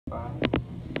5,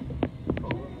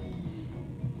 4,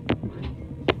 3, 2.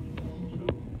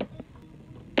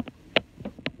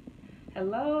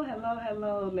 Hello, hello,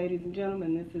 hello, ladies and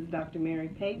gentlemen. This is Dr. Mary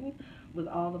Payton with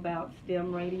All About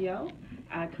STEM Radio.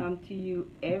 I come to you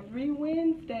every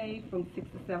Wednesday from 6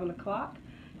 to 7 o'clock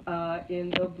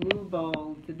in the Blue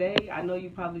Bowl. Today, I know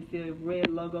you probably see a red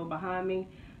logo behind me.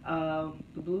 The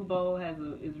Blue Bowl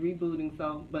is rebooting,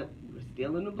 but we're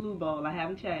still in the Blue Bowl. I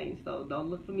haven't changed, so don't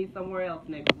look for me somewhere else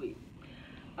next week.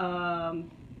 As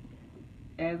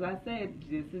I said,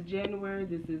 this is January.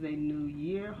 This is a new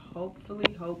year. Hopefully,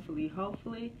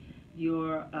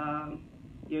 your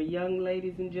young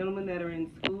ladies and gentlemen that are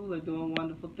in school are doing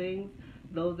wonderful things.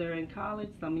 Those that are in college,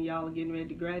 some of y'all are getting ready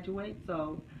to graduate,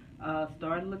 so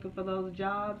start looking for those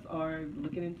jobs or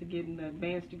looking into getting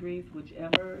advanced degrees,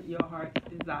 whichever your heart's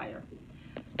desire.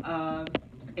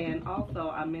 And also,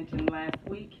 I mentioned last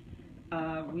week,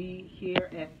 we here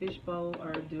at Fishbowl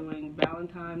are doing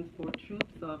Valentine's for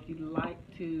troops, so if you'd like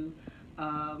to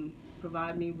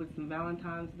provide me with some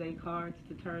Valentine's Day cards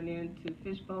to turn in to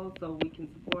Fishbowl so we can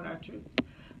support our troops,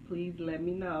 please let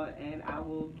me know and I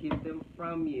will get them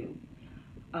from you.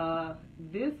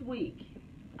 This week,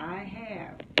 I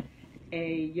have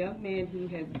a young man who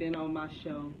has been on my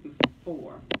show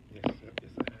before. Yes,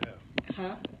 I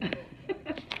have.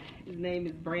 His name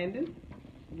is Brandon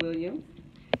Williams,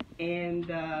 and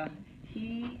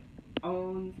he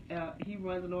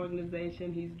runs an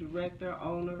organization. He's director,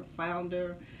 owner,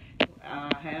 founder,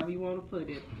 however you want to put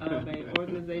it, of an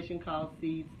organization called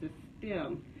Seeds to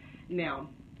STEM. Now,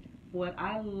 what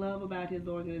I love about his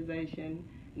organization,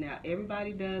 now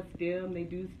everybody does STEM, they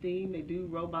do STEAM, they do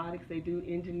robotics, they do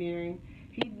engineering.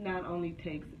 He not only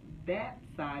takes that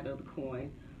side of the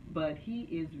coin, but he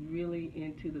is really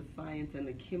into the science and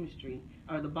the chemistry,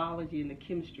 or the biology and the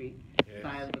chemistry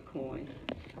side of the coin.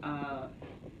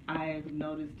 I've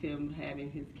noticed him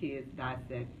having his kids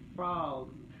dissect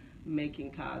frogs,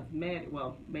 making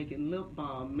making lip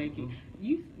balm, making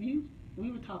we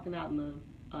were talking out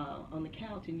on the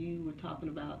couch, and you were talking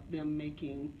about them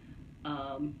making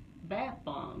bath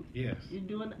bombs. Yes. You're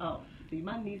doing see,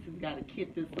 my niece has got a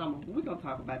kit this summer. We're gonna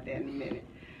talk about that in a minute.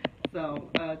 So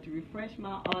to refresh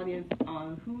my audience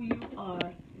on who you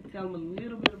are, tell them a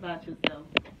little bit about yourself.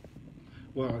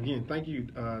 Well, again, thank you,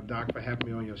 Doc, for having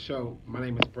me on your show. My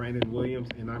name is Brandon Williams,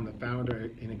 and I'm the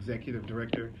founder and executive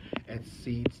director at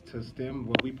Seeds to STEM,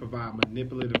 where we provide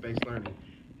manipulative-based learning,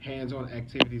 hands-on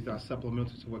activities that are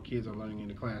supplemental to what kids are learning in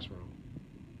the classroom.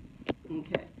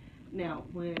 Okay. Now,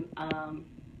 when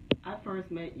I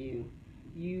first met you,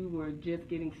 you were just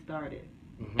getting started.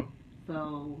 Mm-hmm.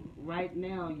 So right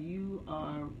now, you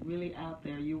are really out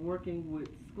there. You're working with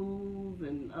schools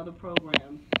and other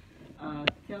programs.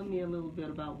 Tell me a little bit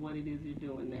about what it is you're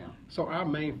doing now. So our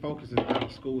main focus is out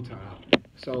of school time.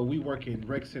 So we work in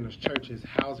rec centers, churches,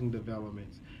 housing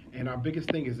developments, and our biggest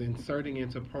thing is inserting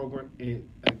into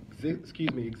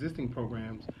existing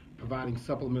programs, providing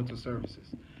supplemental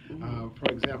services. Mm-hmm.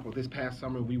 For example, this past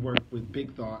summer we worked with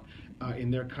Big Thought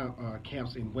in their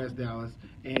camps in West Dallas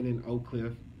and in Oak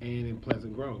Cliff and in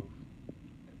Pleasant Grove.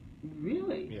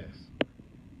 Really? Yes.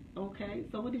 Okay.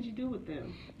 So what did you do with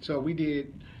them? So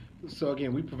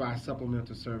again, we provide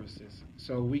supplemental services.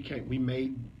 So we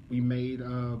made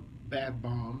bath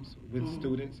bombs with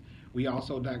students. We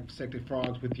also dissected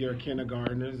frogs with your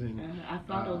kindergartners, and I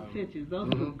saw those pictures.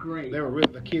 Those were great. They were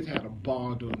the kids had a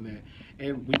ball doing that,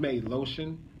 and we made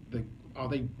lotion.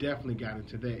 They definitely got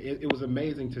into that. It was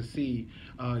amazing to see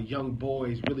young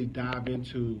boys really dive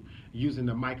into using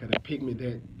the mica, the pigment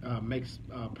that makes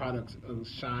products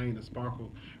shine and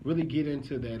sparkle. Really get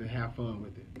into that and have fun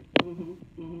with it. Mm-hmm,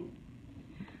 mm-hmm.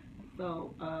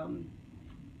 So,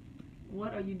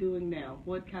 what are you doing now?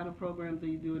 What kind of programs are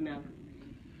you doing now?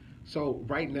 So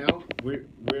right now we're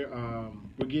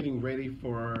getting ready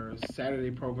for our Saturday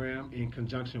program in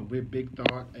conjunction with Big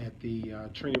Thought at the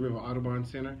Trinity River Audubon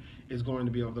Center. It's going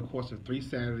to be over the course of 3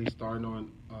 Saturdays, starting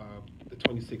on the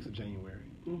 26th of January.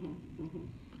 Mm-hmm, mm-hmm.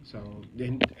 So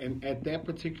and at that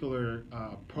particular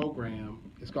program,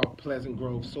 it's called Pleasant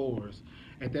Grove Soars.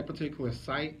 At that particular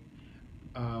site,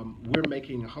 we're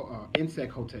making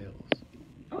insect hotels.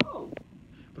 Oh.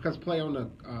 Because play on the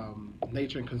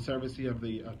nature and conservancy of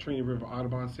the Trinity River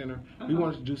Audubon Center, we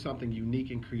wanted to do something unique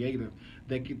and creative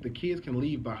that the kids can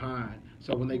leave behind.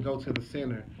 So when they go to the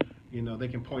center, they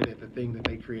can point at the thing that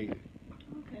they created.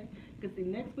 Okay. Because see,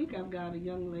 next week I've got a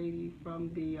young lady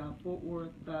from the Fort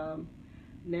Worth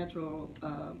Nature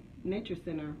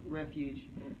Center Refuge,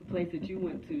 the place that you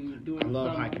went to during I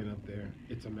love summer. hiking up there.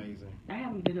 It's amazing. I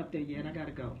haven't been up there yet. I got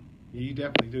to go. Yeah, you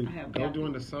definitely do. I have go got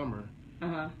during to. the summer.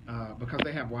 Uh-huh. Because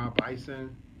they have wild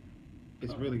bison,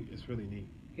 it's really neat.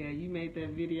 Yeah, you made that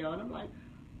video, and I'm like,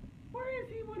 where is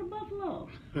he with a buffalo?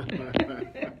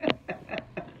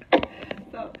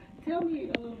 So tell me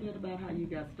a little bit about how you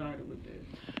got started with this.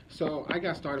 So I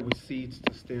got started with Seeds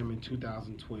to STEM in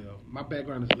 2012. My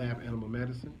background is lab animal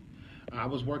medicine. I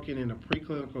was working in a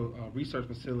preclinical research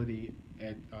facility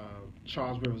at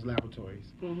Charles Rivers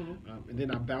Laboratories. And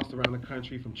then I bounced around the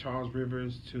country from Charles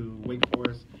Rivers to Wake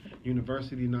Forest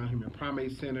University Non-Human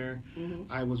Primate Center.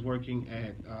 I was working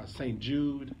at St.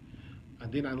 Jude.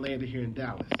 And then I landed here in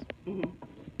Dallas.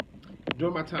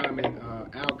 During my time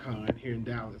at Alcon here in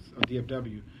Dallas, or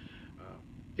DFW,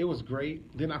 it was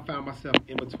great. Then I found myself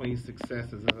in between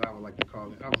successes, as I would like to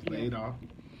call it. I was laid off.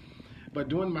 But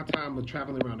during my time of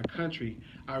traveling around the country,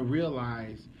 I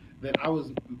realized that I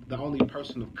was the only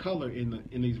person of color in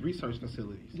these research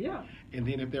facilities. Yeah. And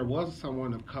then if there was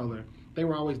someone of color, they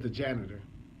were always the janitor.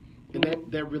 And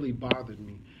that really bothered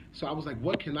me. So I was like,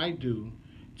 what can I do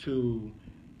to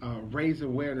raise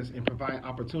awareness and provide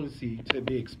opportunity to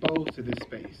be exposed to this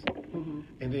space?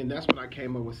 And then that's when I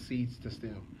came up with Seeds to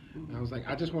STEM. And I was like,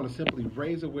 I just want to simply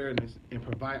raise awareness and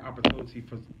provide opportunity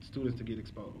for students to get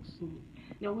exposed.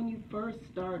 Now, when you first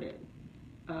started,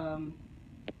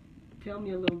 tell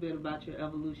me a little bit about your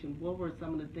evolution. What were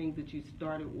some of the things that you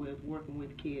started with working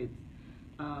with kids,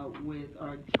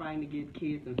 or trying to get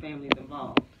kids and families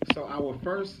involved? So our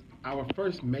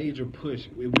first major push,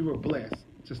 we were blessed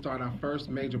to start our first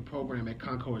major program at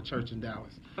Concord Church in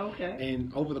Dallas. Okay.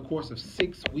 And over the course of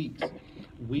 6 weeks,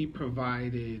 we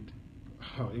provided.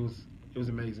 It was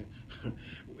amazing.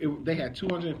 They had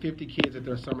 250 kids at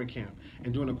their summer camp,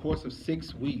 and during the course of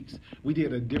 6 weeks, we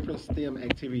did a different STEM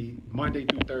activity Monday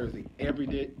through Thursday,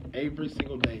 every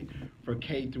single day for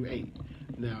K through 8.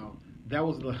 Now that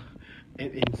was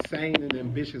an insane and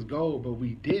ambitious goal, but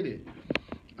we did it.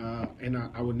 And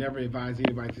I would never advise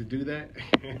anybody to do that.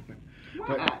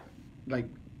 But like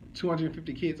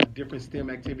 250 kids, a different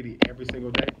STEM activity every single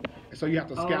day. So you have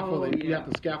to scaffold it. You have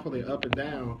to scaffold it up and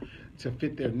down to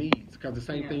fit their needs. Because the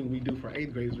same thing we do for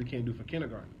 8th graders, we can't do for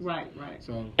kindergartners. Right.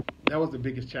 So that was the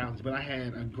biggest challenge. But I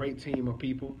had a great team of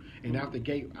people, and out the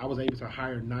gate, I was able to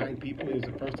hire 9 people. It was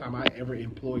the first time I ever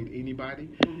employed anybody,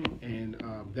 and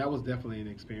that was definitely an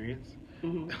experience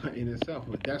in itself.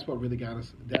 But that's what really got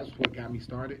us. That's what got me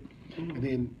started. And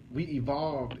then we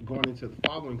evolved going into the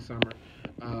following summer.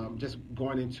 Just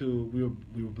going into,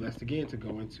 we were blessed again to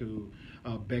go into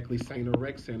Beckley Sainer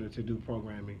Rec Center to do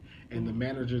programming, and the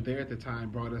manager there at the time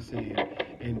brought us in,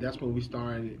 and that's when we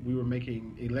started. We were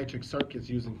making electric circuits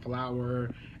using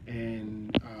flour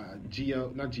and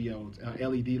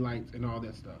LED lights and all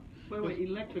that stuff. Wait,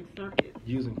 electric circuits?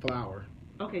 Using flour.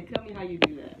 Okay, tell me how you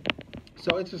do that.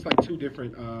 So it's just like 2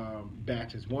 different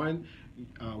batches. One,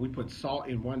 we put salt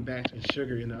in one batch and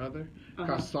sugar in the other,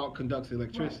 because salt conducts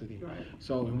electricity. Right.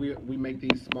 So and we make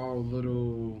these small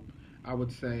little, I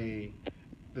would say,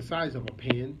 the size of a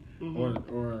pen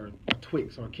or a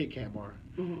Twix or a Kit Kat bar,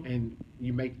 and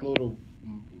you make little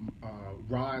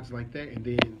rods like that, and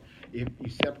then if you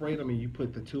separate them and you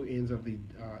put the 2 ends of the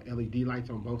LED lights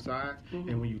on both sides,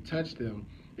 and when you touch them,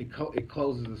 it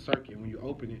closes the circuit. When you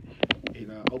open it, it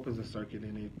opens the circuit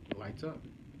and it lights up.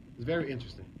 It's very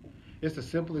interesting. It's the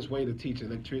simplest way to teach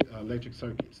electric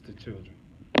circuits to children.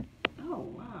 Oh,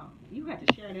 wow. You had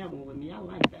to share that one with me. I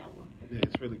like that one. Yeah,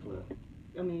 it's really cool.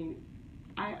 I mean,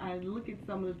 I look at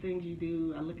some of the things you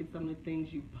do. I look at some of the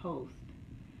things you post.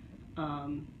 How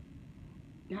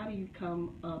do you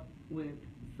come up with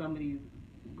some of these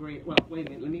great... Well, wait a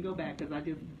minute. Let me go back, because I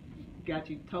just got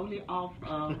you totally off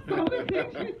of some of the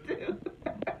things you do.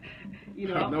 You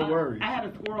know, no worries. I had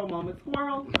a squirrel moment.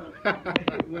 Squirrel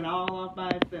went all off by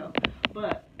itself.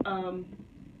 But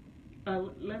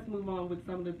let's move on with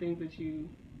some of the things that you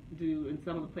do and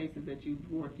some of the places that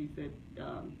you've worked. You said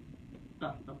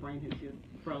my brain has just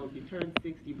froze. You turned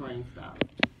 60, brain stopped.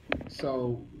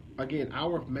 So again,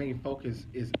 our main focus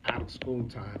is out of school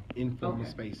time, informal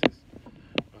spaces.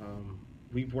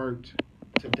 We've worked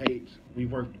to date.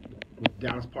 We've worked with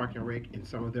Dallas Park and Rec in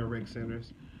some of their rec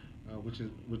centers,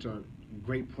 which are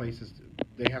great places.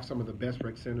 They have some of the best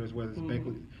rec centers, whether it's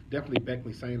definitely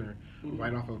Beckley Sainer,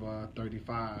 right off of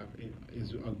 35. It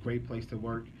is a great place to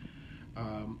work.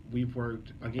 We've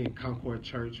worked, again, Concord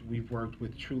Church. We've worked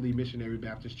with Truly Missionary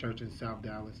Baptist Church in South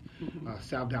Dallas,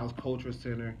 South Dallas Cultural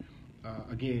Center.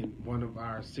 Again, one of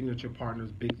our signature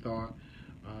partners, Big Thought.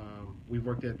 We've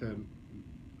worked at the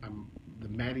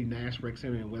Maddie Nash Rec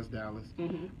Center in West Dallas,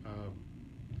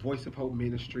 Voice of Hope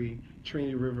Ministry,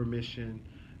 Trinity River Mission,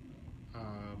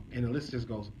 and the list just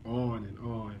goes on and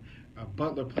on.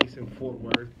 Butler Place in Fort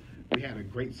Worth, We had a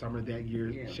great summer that year,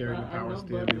 Yeah, sharing the I power know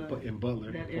stem in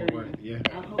Butler. that Fort area. Worth. Yeah.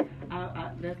 I hope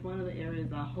that's one of the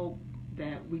areas I hope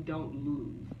that we don't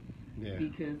lose. Yeah.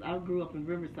 Because I grew up in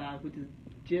Riverside, which is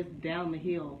just down the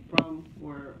hill from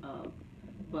where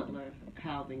Butler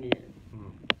housing is.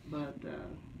 Mm. But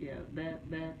yeah,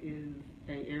 that is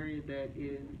an area that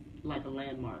is like a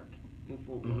landmark in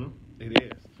Fort Worth. Mm-hmm. It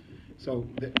is. So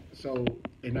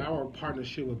in our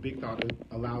partnership with Big Thought, it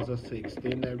allows us to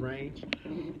extend that range.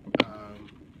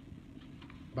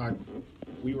 By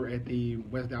we were at the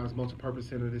West Dallas Multipurpose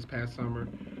Center this past summer.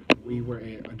 We were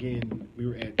at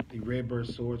the Redbird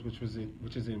Swords, which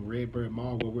is in Redbird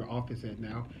Mall, where we're office at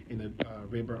now, in the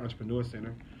Redbird Entrepreneur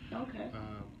Center. Okay.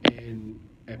 And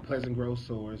at Pleasant Grove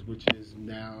Swords, which is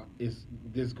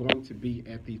going to be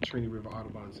at the Trinity River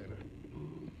Audubon Center.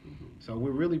 Mm-hmm. So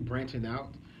we're really branching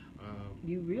out.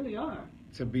 You really are.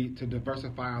 To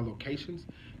diversify our locations,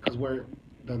 because where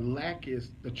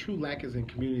the true lack is in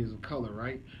communities of color,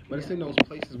 right? But it's in those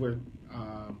places where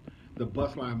the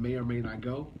bus line may or may not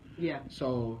go. Yeah.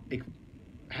 So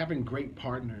having great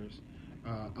partners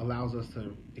allows us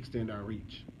to extend our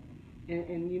reach.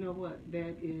 And you know what?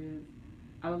 That is,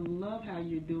 I love how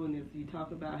you're doing this. You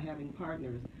talk about having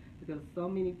partners, because so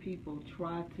many people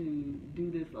try to do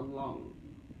this alone.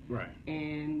 Right.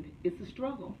 And it's a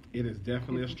struggle. It is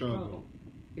definitely a struggle.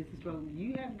 It's a struggle.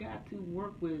 You have got to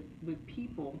work with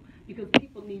people, because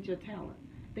people need your talent.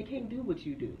 They can't do what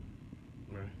you do.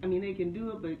 Right. I mean, they can do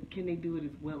it, but can they do it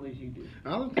as well as you do?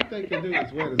 I don't think they can do it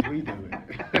as well as we do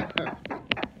it.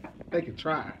 They can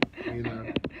try, you know.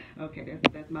 Okay,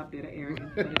 that's my bit of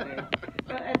arrogance for today.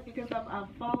 But that's because I've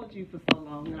followed you for so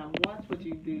long, and I've watched what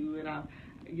you do, and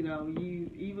you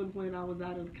even when I was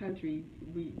out of the country,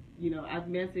 I'd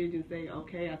message and say,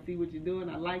 okay, I see what you're doing,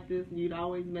 I like this, and you'd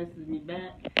always message me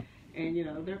back. And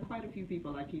there are quite a few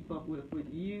people I keep up with,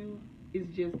 but you,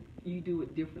 it's just you do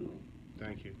it differently.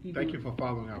 Thank you. Thank you for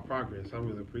following our progress. I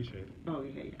really appreciate it. Oh,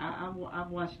 hey, I've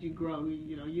watched you grow.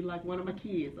 You're like one of my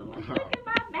kids. I'm like, look at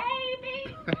my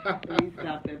baby. Please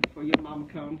stop that before your mama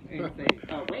come and say,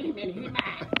 oh, wait a minute, he's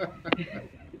mine.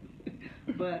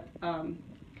 But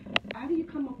how do you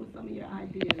come up with some of your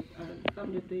ideas, some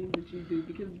of the things that you do?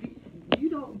 Because you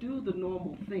don't do the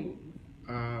normal things.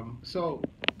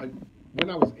 When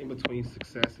I was in between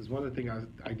successes, one of the things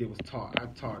I did was taught. I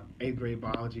taught 8th grade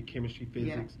biology, chemistry,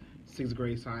 physics, 6th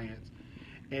grade science.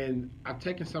 And I've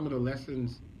taken some of the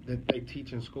lessons that they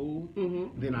teach in school,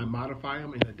 then I modify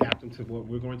them and adapt them to what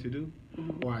we're going to do.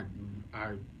 Or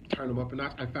I turn them up a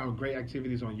notch. I found great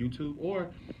activities on YouTube,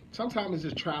 or sometimes it's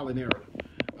just trial and error.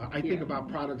 I think about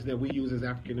products that we use as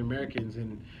African Americans,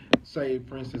 and say,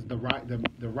 for instance,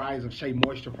 the rise of Shea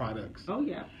Moisture products. Oh,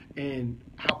 yeah. And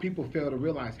how people fail to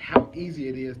realize how easy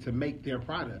it is to make their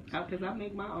products. Because I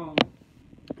make my own.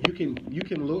 You can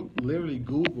literally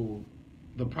Google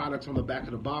the products on the back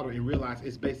of the bottle and realize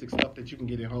it's basic stuff that you can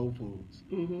get in Whole Foods.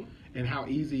 And how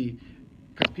easy,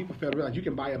 because people fail to realize you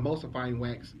can buy emulsifying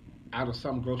wax out of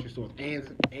some grocery stores.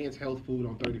 Ann's Health Food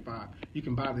on 35. You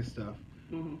can buy this stuff.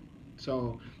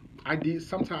 So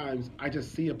sometimes I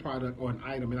just see a product or an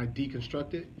item and I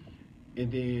deconstruct it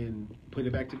and then put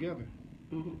it back together.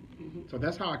 So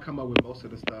that's how I come up with most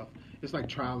of the stuff. It's like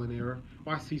trial and error.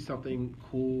 Or I see something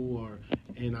cool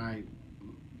and I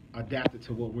adapt it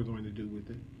to what we're going to do with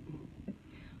it.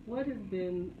 What has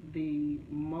been the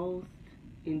most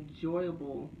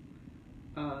enjoyable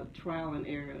trial and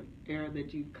error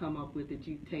that you've come up with, that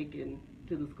you've taken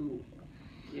to the school?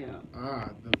 Yeah.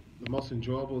 The most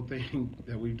enjoyable thing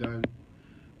that we've done,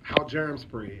 how germs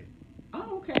spread.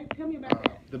 Oh, okay. Tell me about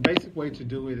that. The basic way to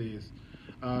do it is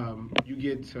you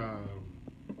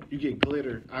get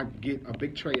glitter. I get a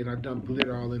big tray and I dump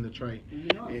glitter all in the tray.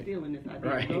 I'm stealing this idea.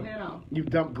 Right. Go ahead on. You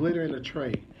dump glitter in a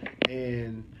tray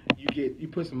and you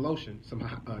put some lotion, some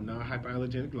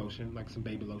non-hypoallergenic lotion, like some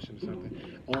baby lotion or something,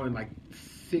 on like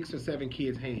 6 or 7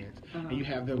 kids' hands, and you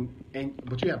have them,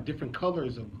 but you have different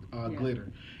colors of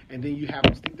glitter, and then you have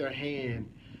them stick their hand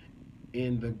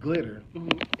in the glitter, and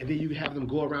then you have them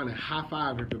go around and high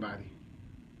five everybody.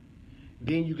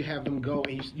 Then you can have them go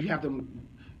and you have them.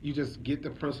 You just get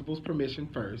the principal's permission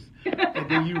first, and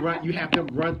then you have them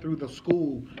run through the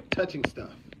school touching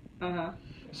stuff.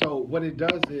 So what it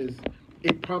does is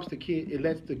it prompts the kid. It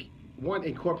lets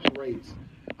incorporates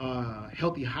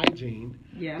healthy hygiene.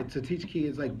 Yeah. To teach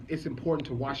kids, like, it's important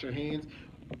to wash your hands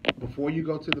before you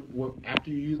go to after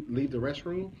you leave the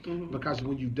restroom, because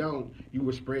when you don't, you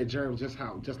will spread germs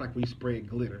just like we spread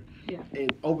glitter. Yeah.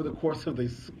 And over the course of the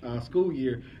school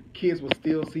year, kids will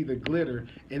still see the glitter,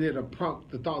 and it'll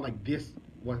prompt the thought, like, this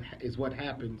is what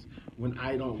happens when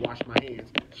I don't wash my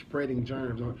hands, spreading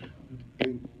germs.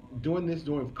 And doing this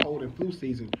during cold and flu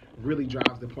season really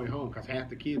drives the point home because half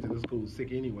the kids in the school is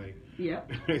sick anyway.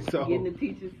 Yep. So getting the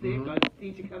teacher sick or the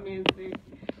teacher come in sick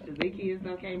because their kids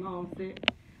done came home sick.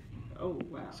 Oh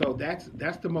wow! So that's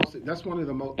one of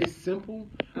the most. It's simple,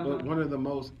 but one of the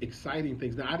most exciting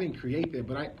things. Now I didn't create that,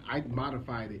 but I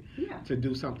modified it to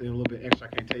do something a little bit extra. I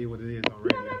can't tell you what it is on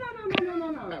radio.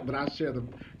 No. But I'll share the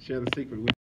secret with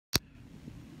you.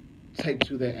 Take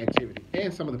to that activity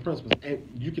and some of the principles, and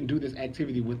you can do this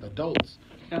activity with adults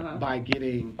by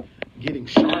getting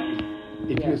Sharpie.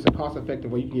 If it's a cost-effective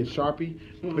way, you can get Sharpie,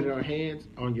 put it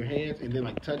on your hands, and then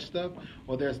like touch stuff.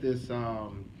 Or there's this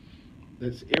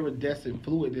iridescent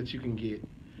fluid that you can get,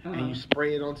 and you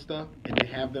spray it on stuff, and then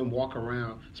have them walk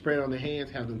around, spray it on their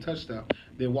hands, have them touch stuff,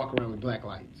 then walk around with black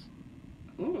lights.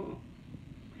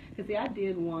 Because see, I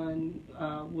did one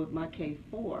with my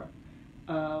K4,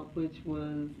 which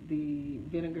was the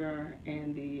vinegar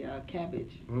and the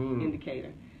cabbage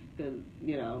indicator. Because,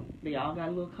 you know, they all got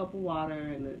a little cup of water,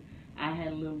 and I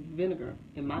had a little vinegar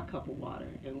in my cup of water,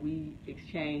 and we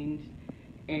exchanged.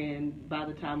 And by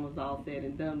the time it was all said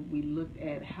and done, we looked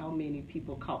at how many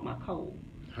people caught my cold.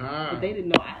 But they didn't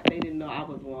know I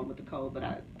was the one with the cold, but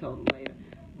I told them later.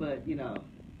 But you know,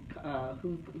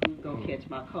 who's gonna catch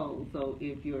my cold? So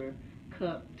if your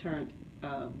cup turned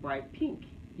bright pink,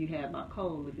 you had my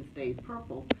cold. If it stayed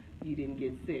purple, you didn't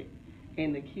get sick.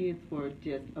 And the kids were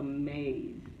just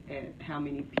amazed at how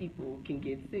many people can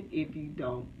get sick if you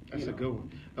don't. That's a good one.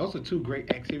 Those are two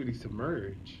great activities to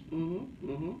merge.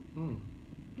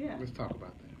 Yeah. Let's talk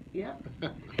about that. Yeah.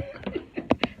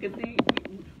 Because see,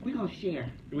 we're going to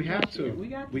share. We have to. We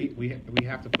got to. We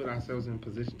have to put ourselves in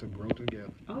position to grow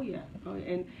together. Oh, yeah.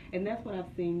 And that's what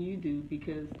I've seen you do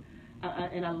because,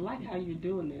 I like how you're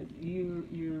doing this. You're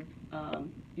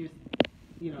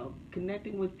you know,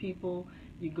 connecting with people.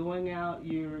 You're going out.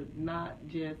 You're not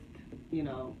just, you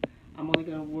know, I'm only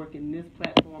going to work in this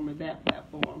platform or that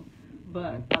platform.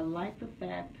 But I like the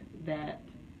fact that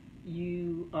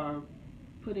you are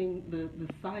putting the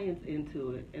science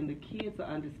into it, and the kids are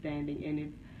understanding, and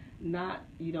it's not,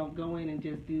 you don't go in and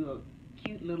just do a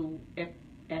cute little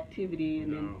activity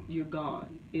and then you're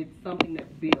gone. It's something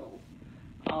that builds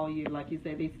all year. Like you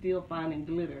said, they still finding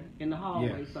glitter in the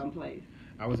hallway someplace.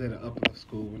 I was at an uplift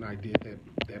school when I did that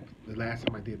the last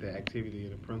time I did that activity,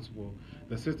 and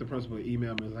the assistant principal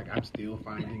emailed me, was like, I'm still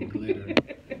finding glitter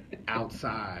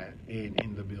outside and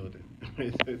in the building.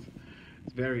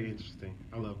 It's very interesting.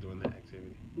 I love doing that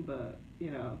activity. But,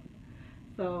 you know,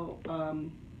 so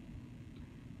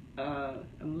I'm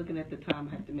looking at the time.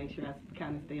 I have to make sure I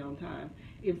kind of stay on time.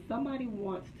 If somebody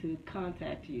wants to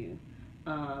contact you,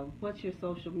 what's your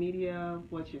social media?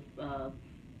 What's your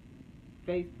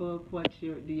Facebook?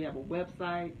 Do you have a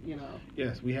website? You know.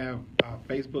 Yes, we have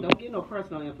Facebook. Don't give no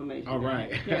personal information. All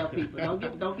right. Tell people.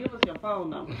 Don't give us your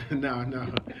phone number. No.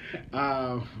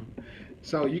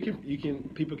 So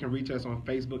people can reach us on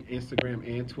Facebook, Instagram,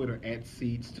 and Twitter at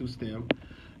Seeds2STEM,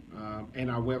 and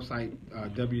our website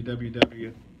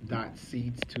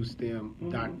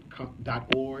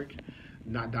www.seeds2stem.org,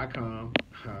 not .com,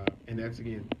 and that's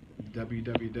again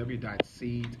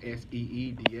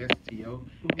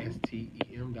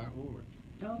www.seeds.org.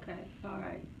 Okay, all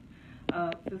right.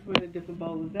 Since we're in a different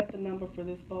bowl, is that the number for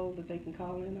this bowl that they can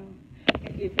call in on?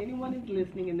 If anyone is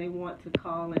listening and they want to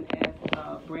call and ask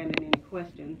Brandon any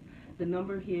questions, the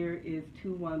number here is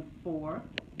 214.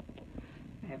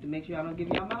 I have to make sure I don't give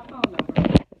y'all my phone number.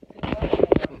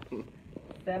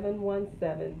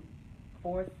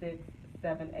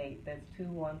 717-4678. That's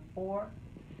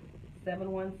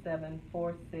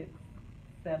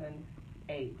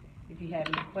 214-717-4678. If you have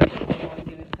any questions, you want to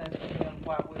get in touch with them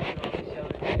while we're here on the show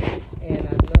today. And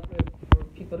I'd love for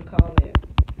people to call in.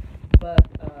 But,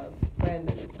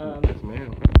 Brandon, yes,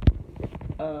 ma'am.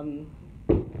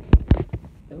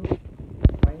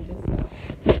 Bring this up.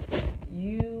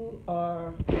 You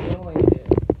are doing this.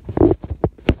 I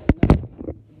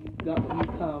know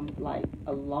you've come like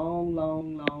a long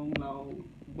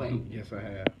way. Yes, I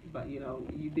have. But, you know,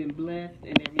 you've been blessed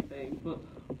and everything. But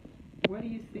where do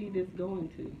you see this going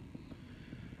to?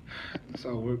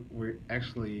 So we're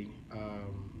actually,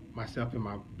 myself and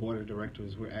my board of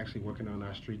directors, we're actually working on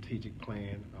our strategic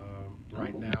plan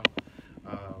right now.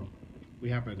 We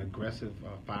have an aggressive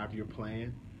 5-year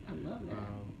plan. I love that.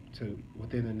 To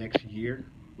within the next year,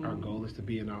 our goal is to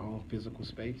be in our own physical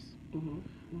space.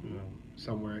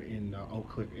 Somewhere in the Oak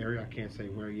Cliff area. I can't say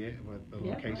where yet, but the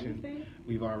location,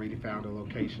 we've already found a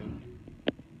location.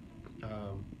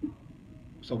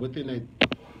 So within that,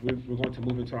 we're going to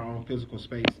move into our own physical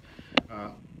space,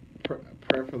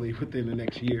 preferably within the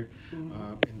next year.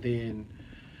 And then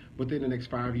within the next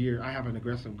 5 years, I have an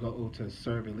aggressive goal to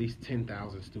serve at least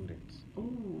 10,000 students.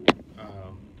 Ooh.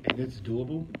 And it's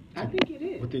doable. I think it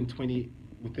is. Within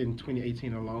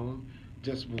 2018 alone,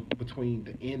 just between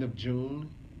the end of June,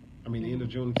 the end of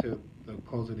June until the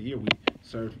close of the year,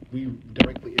 we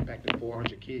directly impacted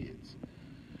 400 kids.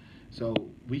 So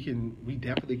we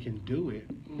definitely can do it.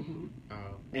 Mm-hmm.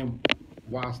 And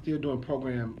while still doing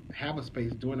have a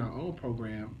space, doing our own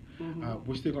program,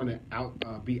 we're still going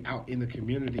to be out in the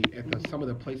community at some of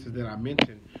the places that I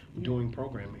mentioned doing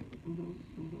programming. Mm-hmm.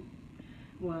 Mm-hmm.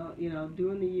 Well,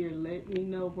 during the year, let me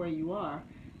know where you are,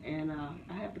 and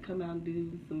I have to come out and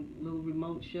do some little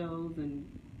remote shows and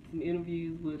some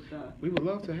interviews with. We would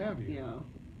love to have you.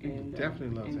 And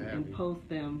definitely love to have you. And post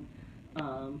them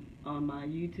on my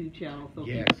YouTube channel so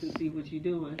Yes. people can see what you're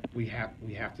doing. We have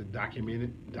to document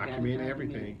it. Document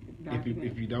everything. Document.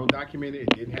 If you don't document it, it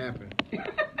didn't happen.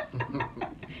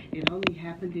 It only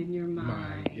happened in your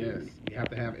mind. Yes, you have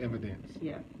to have evidence.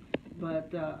 Yeah,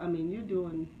 but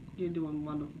you're doing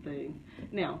wonderful things.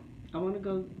 Now, I want to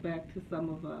go back to some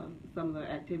of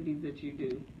the activities that you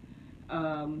do.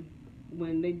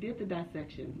 When they did the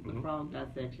dissection, the frog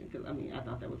dissection, because I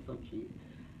thought that was so cute.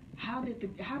 How did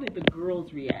the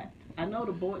girls react? I know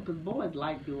the boys, because boys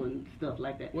like doing stuff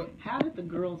like that. Well, how did the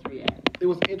girls react? It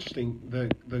was interesting.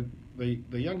 The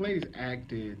young ladies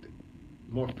acted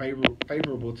more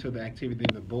favorable to the activity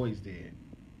than the boys did.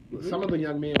 Really? Some of the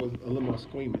young men was a little more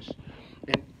squeamish,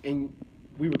 and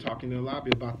we were talking in the lobby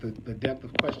about the depth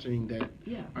of questioning that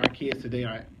our kids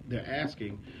today they're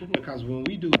asking, because when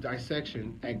we do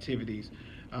dissection activities,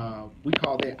 we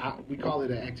call it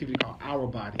an activity called our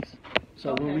bodies.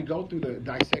 So when we go through the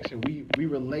dissection, we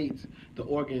relate the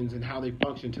organs and how they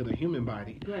function to the human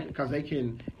body, because they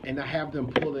can, and I have them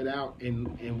pull it out,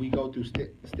 and we go through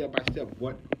step by step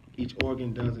what each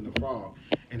organ does in the frog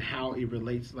and how it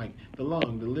relates, like the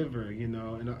lung, the liver, and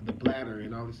the bladder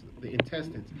and all this, the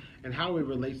intestines, and how it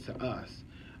relates to us.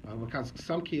 Because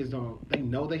some kids they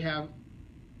know they have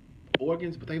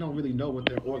organs, but they don't really know what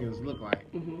their organs look like.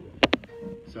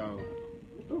 So.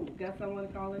 Ooh, got someone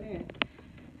calling in.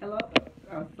 Hello.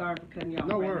 Sorry for cutting you off.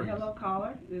 No worries. Hello,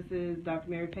 caller. This is Dr.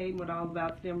 Mary Payton with All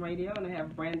About STEM Radio, and I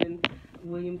have Brandon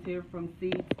Williams here from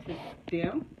Seeds to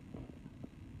STEM.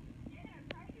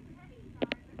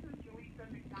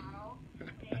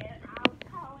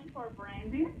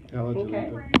 Brandon. Hello, Julita. Okay.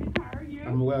 Brandon, how are you?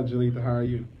 I'm well, Julita. How are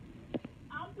you?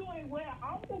 I'm doing well.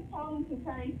 I'm just calling to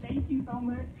say thank you so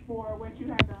much for what you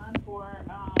have done for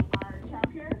our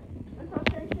Child Care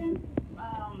Association.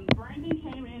 Brandon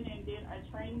came in and did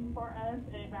a training for us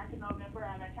back in November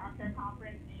at a Child Care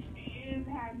conference. It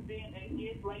has been a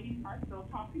hit. Ladies are still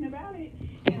talking about it.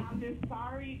 And I'm just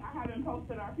sorry I haven't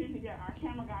posted our picture yet. Our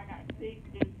camera guy got sick,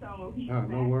 and so he's back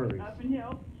up and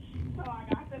help. So I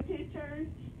got the pictures,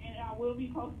 and I will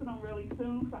be posting them really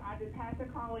soon. So I just had to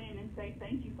call in and say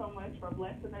thank you so much for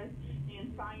blessing us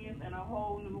in science in a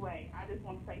whole new way. I just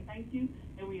want to say thank you,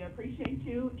 and we appreciate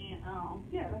you. And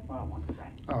that's all I want to say.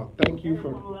 Oh, thank you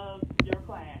Everyone loves your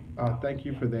class. Thank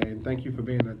you for that, and thank you for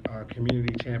being a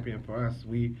community champion for us.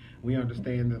 We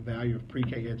understand the value of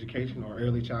pre-K education or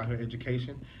early childhood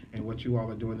education, and what you all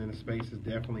are doing in the space is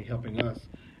definitely helping us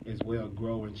as well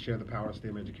grow and share the power of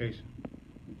STEM education.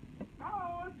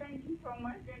 Oh, thank you so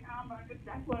much, and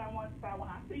that's what I want to say. When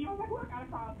I see you, I was like, well, I gotta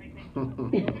call and say thank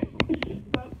you.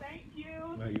 So thank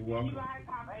you. No, you're welcome. You guys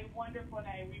have a wonderful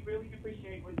day. We really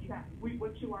appreciate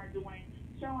what you are doing,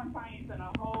 showing science in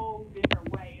a whole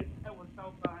different way. It was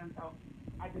so fun. So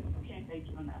I just can't thank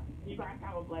you enough. You guys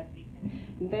have a blessed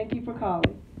evening. Thank you for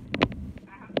calling.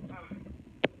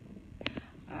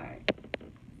 All right.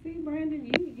 See, Brandon,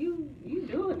 you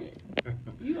doing it.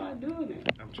 You are doing it.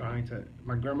 I'm trying to.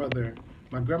 My grandmother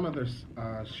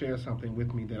shared something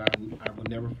with me that I will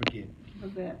never forget.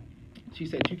 What's that? She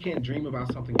said, "You can't dream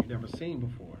about something you've never seen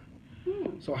before."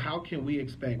 So how can we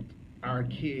expect our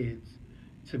kids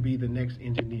to be the next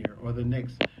engineer or the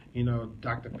next,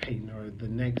 Dr. Payton or the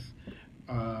next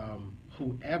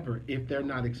whoever if they're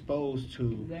not exposed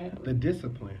to the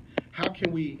discipline? How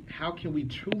can we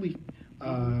truly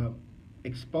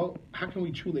expose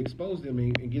them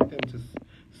and get them to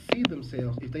see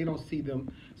themselves if they don't see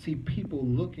people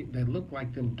that look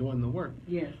like them doing the work?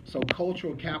 Yes. So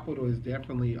cultural capital is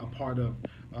definitely a part of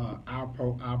our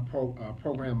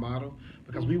program model,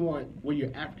 because whether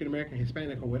you're African American,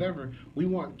 Hispanic, or whatever, we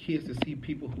want kids to see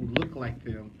people who look like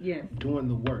them doing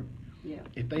the work. Yeah.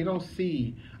 If they don't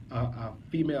see a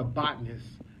female botanist,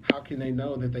 how can they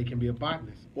know that they can be a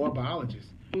botanist or a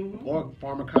biologist or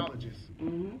pharmacologist?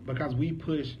 Because we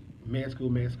push med school,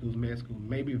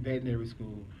 maybe veterinary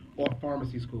school or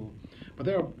pharmacy school. But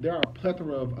there are a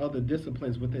plethora of other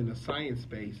disciplines within the science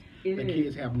space that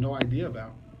kids have no idea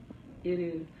about. It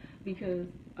is because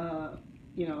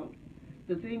you know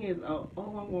the thing is, I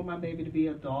want my baby to be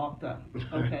a doctor.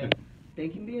 Okay, they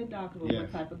can be a doctor, but Yes.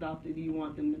 what type of doctor do you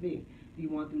want them to be? Do you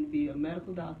want them to be a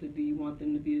medical doctor? Do you want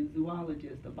them to be a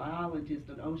zoologist, a biologist,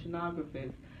 an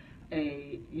oceanographer,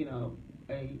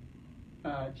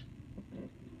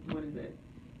 what is it?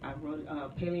 I wrote it,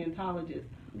 paleontologist.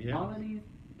 Yes. All of these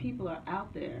people are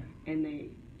out there, and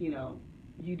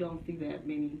you don't see that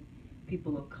many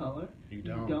people of color. You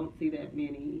don't. You don't see that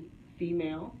many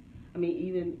female. I mean,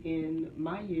 even in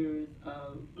my years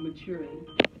of maturing,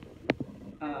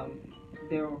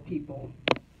 there were people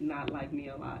not like me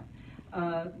a lot.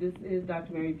 This is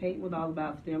Dr. Mary Payton with All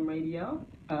About STEM Radio.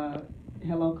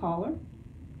 Hello, caller.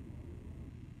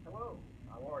 Hello,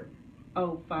 how are you?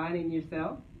 Oh, fine, and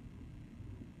yourself?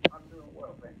 I'm doing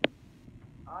well, thank you.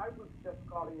 I was just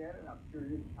calling in, and I'm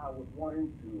curious. I was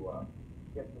wanting to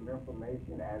get some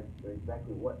information as to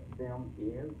exactly what STEM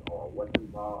is or what's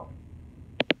involved.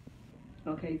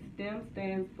 Okay, STEM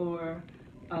stands for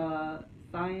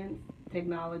Science,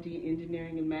 Technology,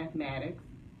 Engineering, and Mathematics.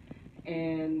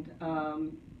 And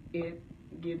it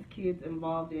gets kids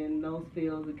involved in those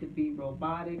fields. It could be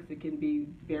robotics, it can be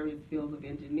various fields of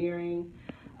engineering,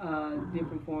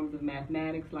 different forms of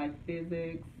mathematics like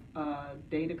physics,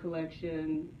 data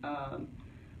collection,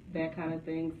 that kind of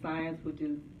thing. Science, which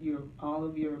is all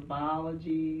of your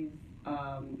biologies,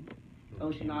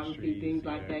 oceanography, things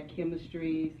like that,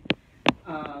 chemistries,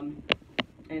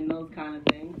 and those kind of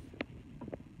things.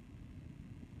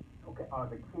 Okay, are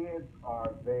the kids,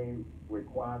 are they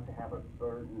required to have a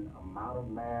certain amount of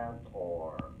math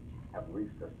or have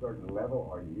reached a certain level,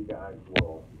 or you guys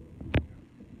will?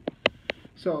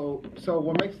 So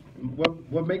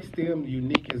what makes STEM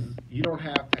unique is you don't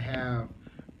have to have.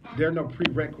 There are no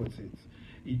prerequisites.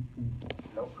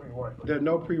 No prerequisites. There are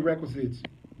no prerequisites.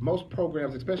 Most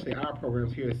programs, especially our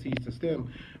programs here at Seeds to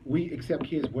STEM, we accept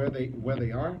kids where they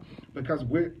are because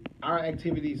our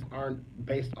activities aren't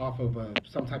based off of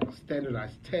some type of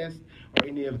standardized test or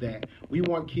any of that. We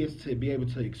want kids to be able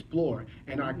to explore,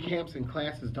 and our camps and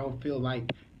classes don't feel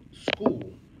like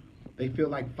school. They feel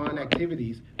like fun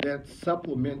activities that's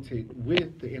supplemented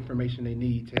with the information they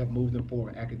need to help move them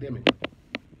forward academically.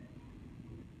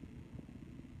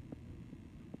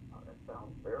 Oh, that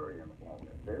sounds very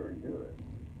informative, very good.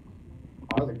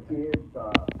 Are the kids,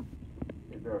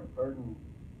 is there a certain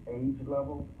age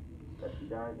level that you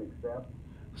guys accept?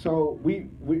 So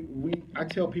I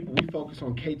tell people we focus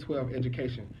on K-12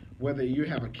 education. Whether you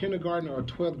have a kindergartner or a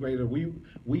 12th grader, we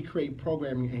create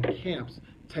programming and camps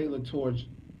tailored towards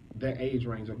their age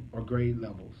range or grade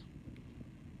levels.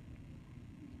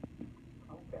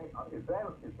 Okay, is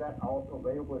that also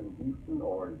available in Houston,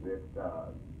 or is it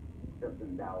just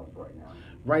in Dallas right now?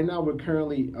 Right now, we're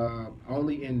currently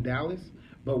only in Dallas,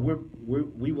 but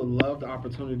we would love the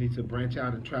opportunity to branch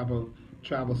out and travel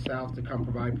south to come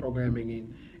provide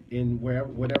programming in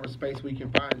whatever space we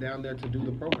can find down there to do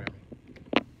the programming.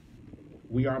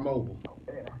 We are mobile.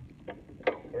 Okay.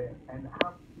 And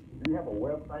do you have a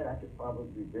website I could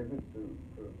probably visit to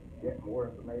get more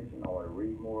information or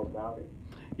read more about it?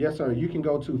 Yes, sir. You can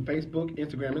go to Facebook,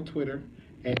 Instagram, and Twitter,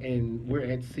 and we're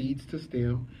at Seeds to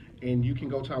STEM. And you can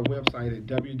go to our website at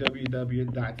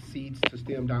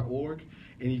www.seedstostem.org.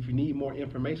 And if you need more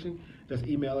information, just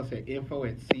email us at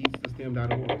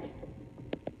info@seedstostem.org.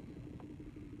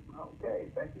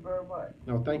 Okay, thank you very much.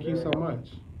 No, thank you so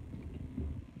much.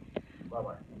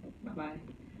 Bye-bye. Bye-bye.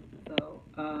 So,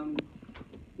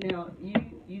 now,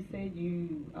 you said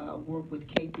you work with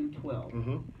K through 12.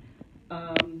 Mm-hmm.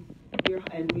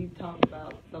 And we've talked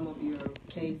about some of your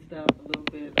K stuff, a little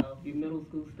bit of your middle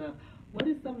school stuff. What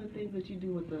is some of the things that you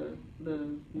do with the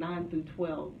 9 through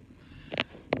 12?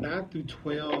 9 through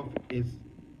 12 is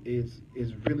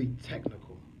really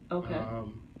technical. Okay.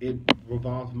 It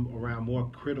revolves around more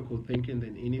critical thinking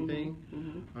than anything.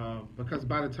 Mm-hmm. Because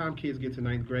by the time kids get to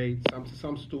 9th grade,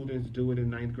 some students do it in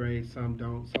 9th grade, some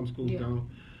don't, some schools don't.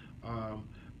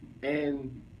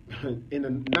 And in the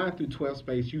 9 through 12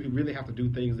 space, you really have to do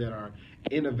things that are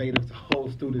innovative to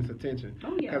hold students' attention.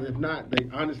 Oh, yeah. Because if not, they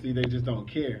just don't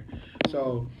care.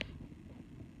 So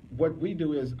what we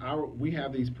do is we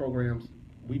have these programs.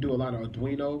 We do a lot of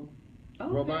Arduino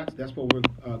robots. That's what we're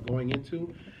going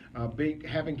into.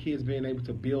 Having kids being able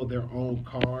to build their own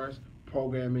cars,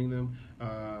 programming them,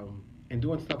 and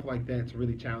doing stuff like that to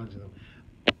really challenge them.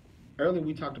 Earlier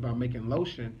we talked about making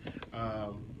lotion.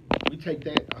 We take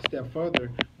that a step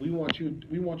further. We want you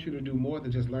to do more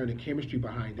than just learn the chemistry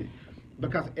behind it.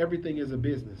 because everything is a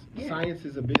business. Yeah. Science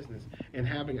is a business, and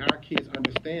having our kids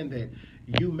understand that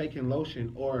you making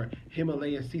lotion or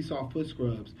Himalayan sea salt foot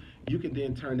scrubs, you can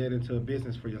then turn that into a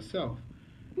business for yourself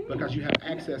because you have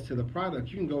access to the product.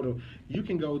 You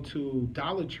can go to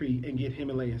Dollar Tree and get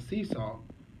Himalayan sea salt.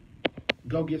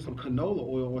 Go get some canola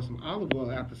oil or some olive oil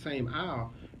out the same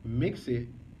aisle, mix it,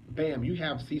 bam, you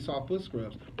have sea salt foot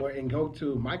scrubs. And go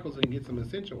to Michael's and get some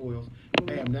essential oils,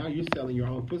 bam, now you're selling your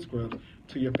own foot scrubs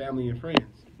to your family and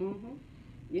friends. Mm-hmm.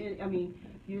 Yeah, I mean,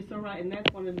 you're so right, and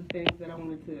that's one of the things that I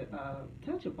wanted to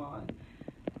touch upon.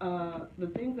 The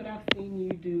things that I've seen you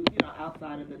do,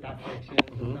 outside of the dissections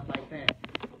and stuff like that,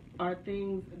 are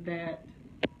things that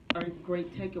are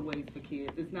great takeaways for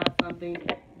kids. It's not something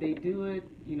they do it,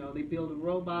 they build a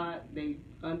robot, they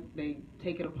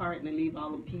take it apart and they leave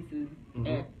all the pieces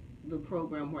at the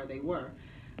program where they were.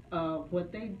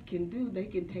 What they can do, they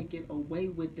can take it away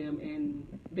with them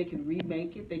and they can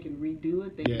remake it, they can redo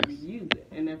it, they can reuse it,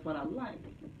 and that's what I like.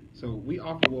 So we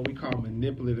offer what we call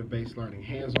manipulative-based learning,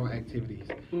 hands-on activities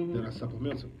that are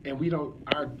supplemental. And we don't,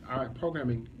 our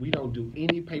programming, we don't do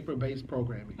any paper-based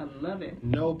programming. I love it.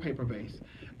 No paper-based.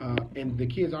 And the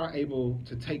kids are able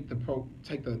to take the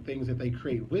things that they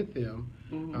create with them,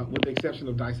 with the exception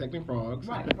of dissecting frogs.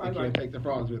 They can't take the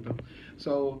frogs with them.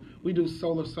 So we do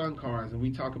solar sun cars, and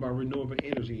we talk about renewable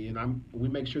energy, and we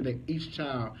make sure that each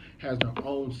child has their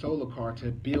own solar car to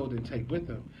build and take with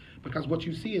them. Because what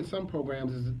you see in some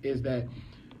programs is that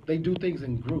they do things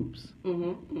in groups.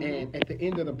 And at the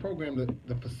end of the program,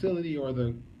 the facility or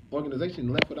the organization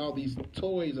left with all these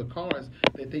toys or cars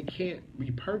that they can't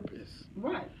repurpose.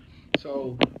 Right.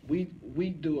 So we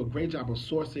do a great job of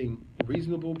sourcing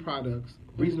reasonable products,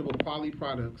 reasonable quality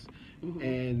products,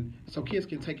 and so kids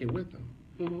can take it with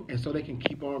them. And so they can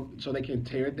so they can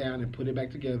tear it down and put it back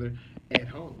together at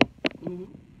home.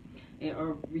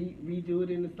 Or redo it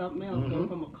into something else. Go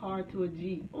from a car to a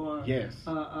Jeep, or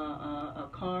a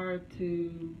car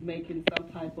to making some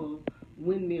type of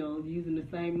windmill using the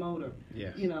same motor.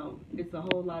 Yes. It's a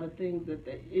whole lot of things that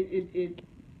it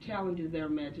challenges their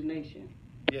imagination.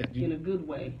 Yeah, in a good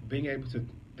way. Being able to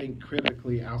think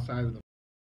critically outside of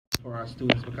for our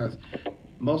students, because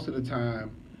most of the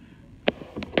time,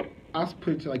 I'll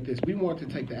put it like this: we want to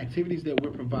take the activities that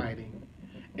we're providing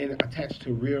and attach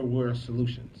to real world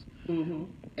solutions.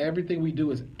 Everything we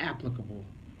do is applicable.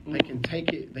 They can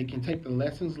take it. They can take the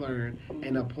lessons learned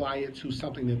and apply it to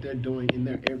something that they're doing in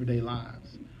their everyday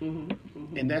lives.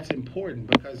 And that's important,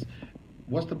 because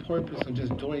what's the purpose of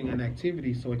just doing an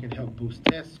activity so it can help boost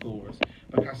test scores?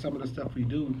 Because some of the stuff we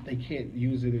do, they can't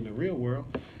use it in the real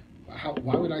world.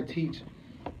 Why would I teach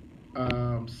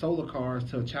solar cars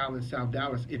to a child in South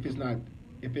Dallas if it's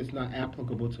not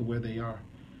applicable to where they are?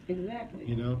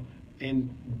 Exactly.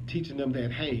 And teaching them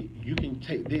that, hey, you can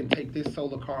take this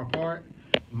solar car apart,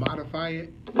 modify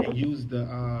it, and use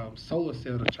the solar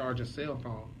cell to charge a cell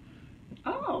phone.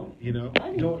 Oh, I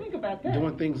didn't think about that.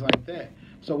 Doing things like that.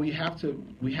 So we have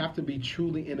to be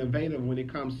truly innovative when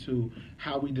it comes to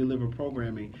how we deliver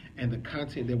programming and the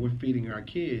content that we're feeding our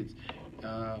kids,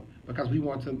 because we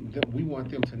want them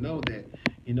to know that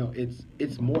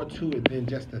it's more to it than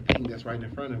just the thing that's right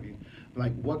in front of you.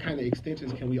 Like, what kind of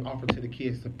extensions can we offer to the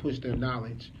kids to push their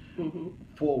knowledge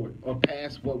forward or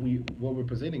past what we're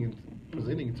presenting to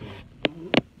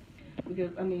them?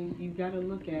 Because you've got to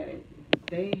look at it.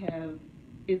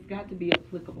 It's got to be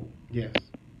applicable. Yes.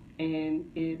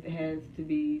 And it has to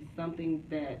be something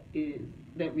that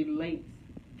relates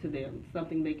to them,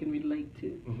 something they can relate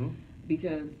to.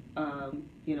 Because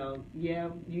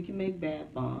you can make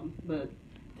bath bombs, but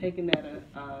taking that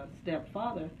a step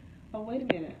farther, oh, wait a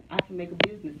minute, I can make a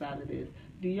business out of this.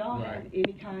 Do y'all have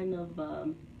any kind of,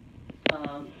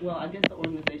 I guess the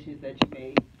organizations that you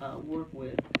may work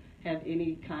with have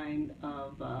any kind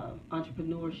of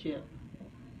entrepreneurship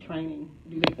training?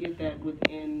 Do they get that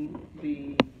within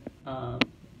the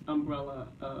umbrella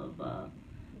of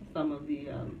some of the,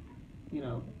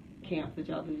 camps that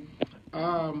y'all do?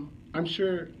 I'm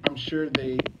sure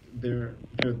they're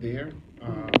there.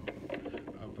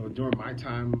 But during my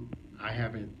time, I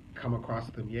haven't come across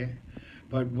them yet.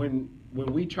 But when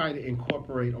we try to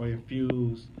incorporate or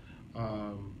infuse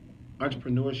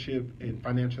entrepreneurship and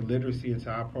financial literacy into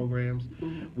our programs,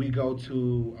 we go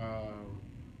to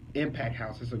Impact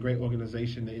House. It's a great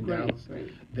organization in Dallas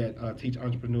that teach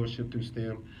entrepreneurship through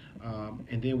STEM.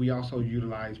 And then we also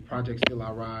utilize Project Still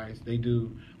I Rise. They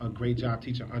do a great job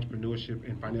teaching entrepreneurship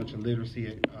and financial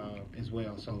literacy as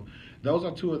well. So those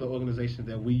are two of the organizations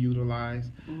that we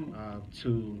utilize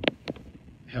to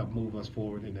help move us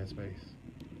forward in that space.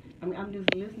 I'm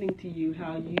just listening to you,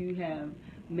 how you have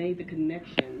made the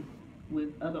connection with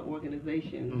other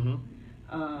organizations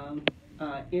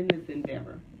in this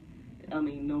endeavor. I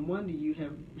mean, no wonder you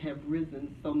have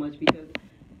risen so much, because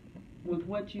with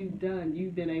what you've done,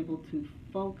 you've been able to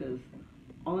focus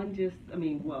on just, I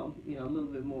mean, well, you know, a little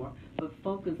bit more, but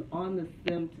focus on the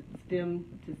STEM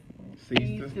to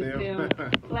STEM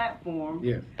platform.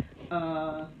 Yes.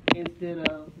 Instead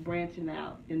of branching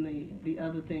out in the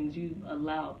other things, you've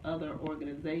allowed other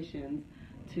organizations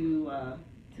to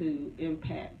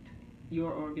impact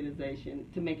your organization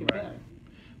to make it better.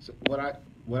 So what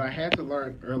I had to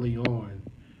learn early on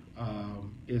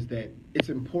is that it's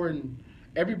important.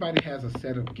 Everybody has a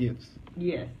set of gifts.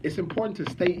 Yes. It's important to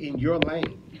stay in your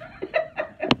lane.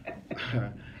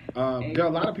 There are a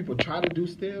lot of people try to do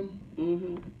STEM,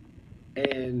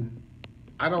 and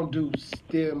I don't do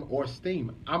STEM or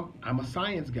STEAM. I'm a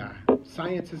science guy.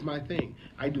 Science is my thing.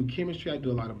 I do chemistry. I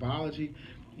do a lot of biology.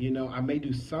 You know, I may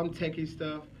do some techie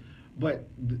stuff, but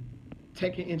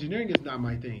tech and engineering is not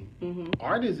my thing.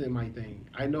 Art isn't my thing.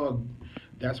 I know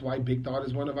that's why Big Thought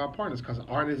is one of our partners, because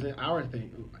art isn't our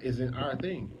thing. It's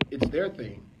their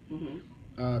thing.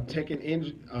 Tech and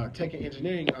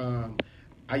engineering.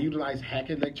 I utilize Hack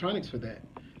Electronics for that.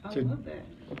 I love that.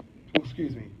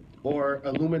 Excuse me. Or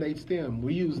Illuminate STEM.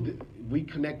 We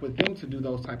connect with them to do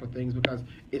those type of things, because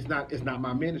it's not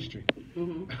my ministry.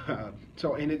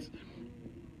 So, and it's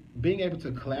being able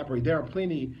to collaborate. There are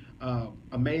plenty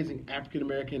amazing African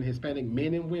American, Hispanic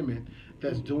men and women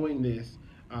that's doing this,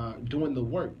 doing the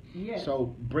work. Yes.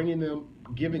 So bringing them,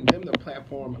 giving them the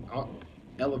platform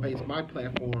elevates my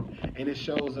platform, and it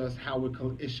shows us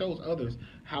it shows others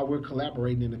how we're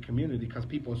collaborating in the community, because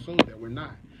people assume that we're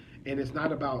not. And it's not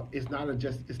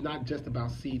just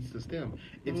about seeds to STEM.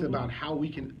 It's about how we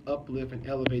can uplift and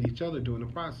elevate each other during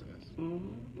the process.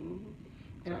 And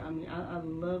I mean, I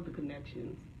love the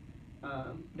connections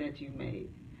that you made.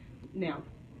 Now,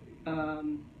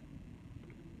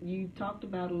 you talked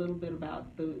about a little bit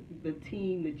about the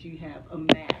team that you have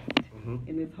amassed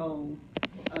in this whole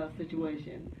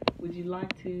situation. Would you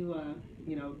like to,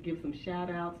 give some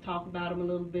shout outs, talk about them a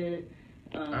little bit?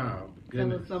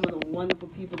 Tell us some of the wonderful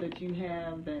people that you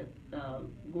have that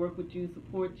work with you,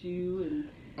 support you, and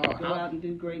go out and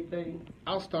do great things.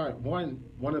 I'll start one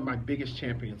of my biggest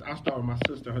champions. I'll start with my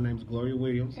sister. Her name's Gloria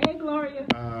Williams. Hey, Gloria.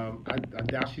 I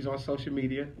doubt she's on social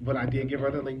media, but I did give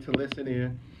her the link to listen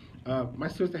in. My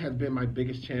sister has been my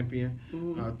biggest champion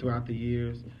throughout the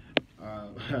years.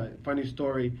 Funny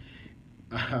story.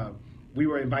 We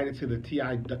were invited to the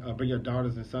TI Bring Your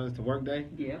Daughters and Sons to Work Day.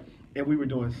 Yeah. And we were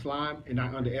doing slime, and I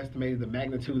underestimated the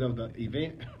magnitude of the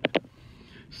event.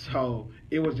 So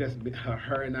it was just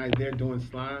her and I there doing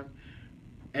slime.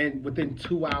 And within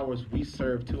 2 hours, we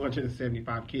served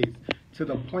 275 kids, to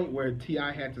the point where TI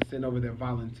had to send over their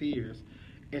volunteers.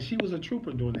 And she was a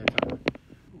trooper during that time.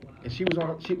 And she was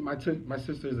my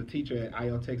sister is a teacher at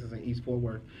IL Texas in East Fort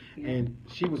Worth, and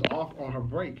she was off on her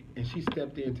break, and she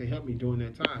stepped in to help me during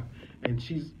that time. And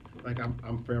she's like,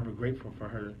 I'm forever grateful for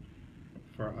her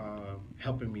for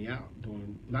helping me out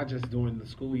not just during the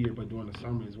school year, but during the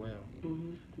summer as well.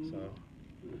 So,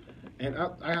 and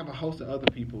I have a host of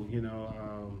other people.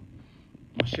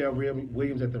 Michelle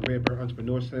Williams at the Redbird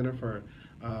Entrepreneur Center for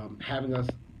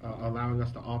allowing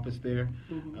us the office there,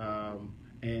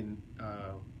 and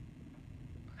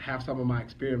have some of my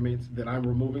experiments that I'm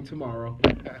removing tomorrow.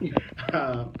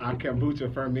 Our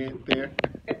kombucha ferment there.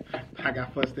 I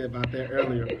got fussed at about that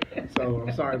earlier. So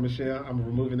I'm sorry, Michelle. I'm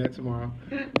removing that tomorrow.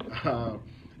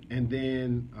 And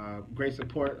then great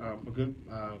support for good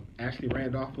Ashley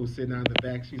Randolph, who's sitting out in the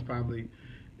back. She's probably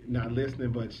not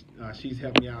listening, but she's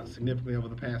helped me out significantly over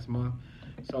the past month.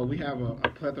 So we have a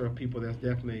plethora of people that's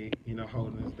definitely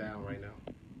holding us down right now.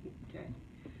 Okay.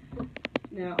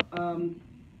 Now,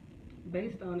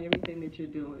 based on everything that you're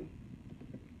doing,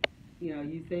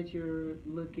 you said you're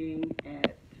looking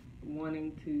at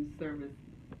wanting to service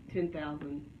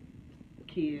 10,000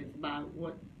 kids by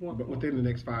what? But within the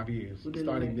next 5 years,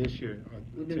 starting this year,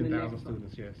 10,000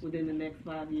 students, yes. Within the next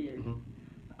 5 years.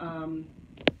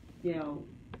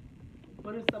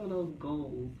 What are some of those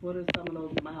goals? What are some of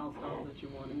those milestones that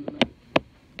you're wanting to make?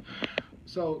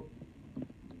 So,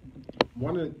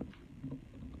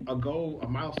 a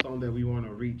milestone that we want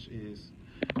to reach is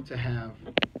to have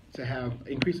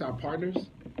increase our partners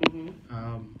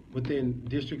within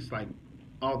districts like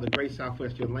all the Great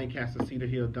Southwest, your Lancaster, Cedar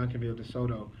Hill, Duncanville,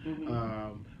 DeSoto,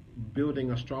 building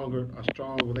a strong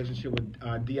relationship with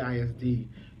DISD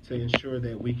to ensure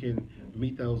that we can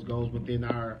meet those goals within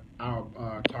our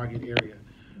target area.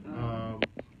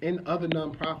 and other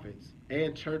nonprofits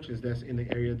and churches that's in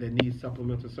the area that need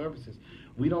supplemental services.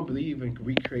 We don't believe in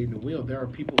recreating the wheel. There are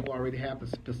people who already have the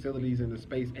facilities and the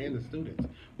space and the students.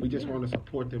 We just want to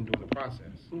support them during the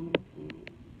process. Mm-hmm.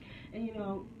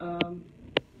 And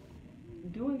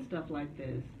doing stuff like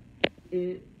this,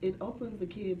 it opens the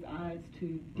kids' eyes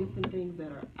to different things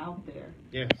that are out there.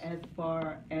 Yes. As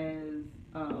far as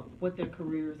what their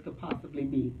careers could possibly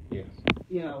be. Yes.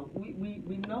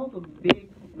 We know the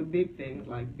big things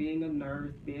like being a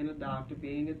nurse, being a doctor,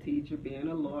 being a teacher, being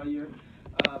a lawyer,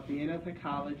 being a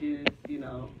psychologist.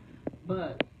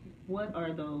 But what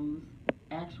are those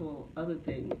actual other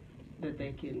things that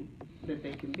they can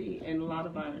be? And a lot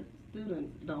of our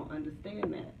students don't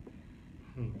understand that.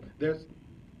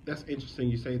 That's interesting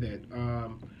you say that.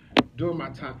 During my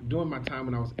time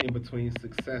when I was in between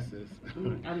successes,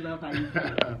 I love how you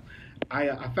say that.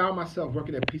 I found myself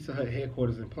working at Pizza Hut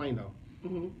headquarters in Plano.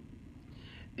 Mm-hmm.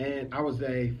 And I was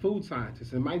a food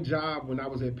scientist, and my job when I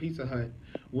was at Pizza Hut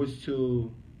was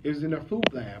in their food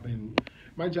lab, and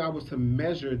my job was to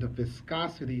measure the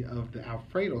viscosity of the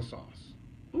Alfredo sauce.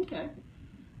 Okay.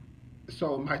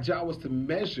 So my job was to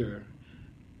measure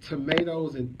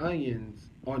tomatoes and onions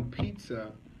on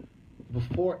pizza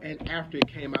before and after it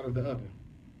came out of the oven.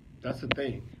 That's a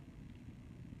thing.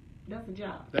 That's a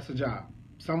job. That's a job.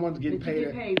 Someone's getting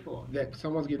paid for.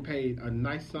 Someone's getting paid a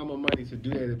nice sum of money to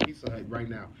do that at Pizza Hut right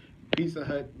now. Pizza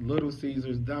Hut, Little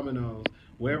Caesars, Domino's,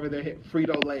 wherever they're hit,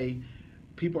 Frito-Lay,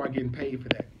 people are getting paid for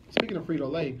that. Speaking of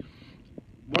Frito-Lay,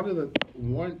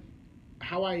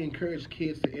 how I encourage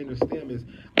kids to enter STEM is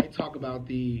I talk about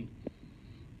the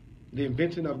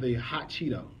invention of the hot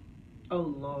Cheeto. Oh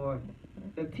Lord,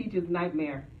 the teacher's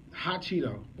nightmare. Hot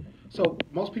Cheeto. So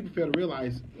most people fail to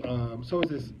realize. So is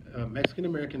this Mexican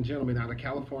American gentleman out of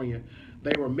California.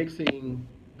 They were mixing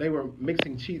the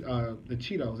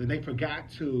Cheetos, and they forgot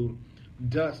to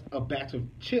dust a batch of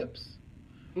chips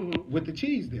with the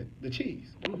cheese.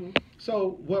 Mm-hmm.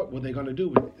 So what were they going to do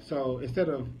with it? So instead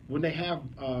of when they have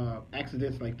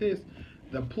accidents like this,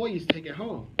 the employees take it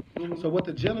home. Mm-hmm. So what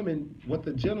the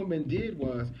gentleman did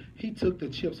was he took the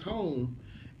chips home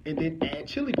and then add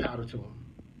chili powder to them.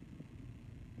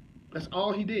 That's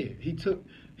all he did. He took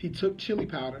chili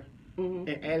powder and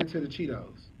added to the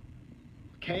Cheetos.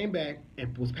 Came back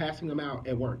and was passing them out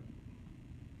at work.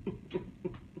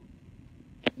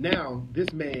 Now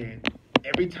this man,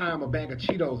 every time a bag of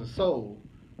Cheetos is sold,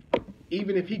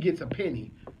 even if he gets a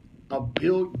penny,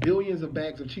 billions of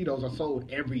bags of Cheetos are sold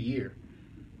every year.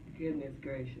 Goodness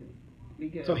gracious.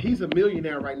 Because so he's a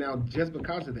millionaire right now just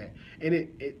because of that.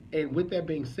 And with that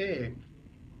being said,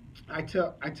 I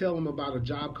tell him about a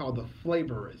job called the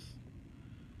flavorist.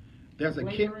 There's a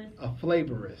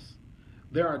flavorist.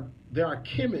 There are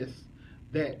chemists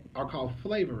that are called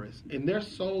flavorists, and their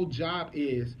sole job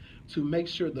is to make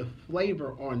sure the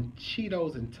flavor on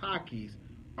Cheetos and Takis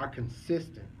are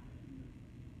consistent.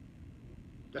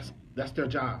 That's their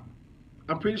job.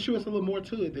 I'm pretty sure it's a little more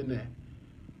to it than that.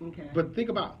 Okay. But think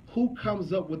about who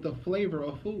comes up with the flavor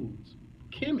of foods.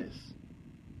 Chemists.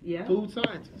 Yeah. Food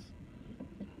scientists.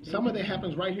 Some of that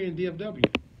happens right here in DFW.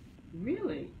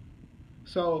 Really?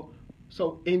 So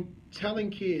in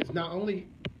telling kids, not only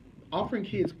offering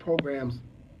kids programs,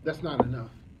 that's not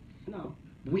enough. No.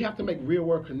 We have to make real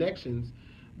world connections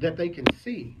that they can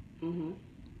see. Mm-hmm.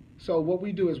 So what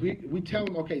we do is we tell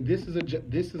them, okay, this is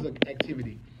an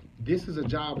activity. This is a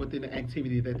job within the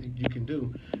activity that you can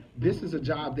do. This is a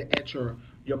job that at your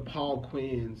Paul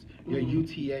Quinns, your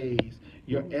UTAs,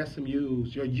 your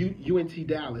SMUs, your UNT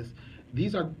Dallas.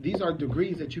 These are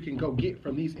degrees that you can go get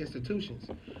from these institutions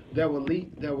that will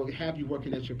have you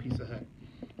working at your Pizza Hut,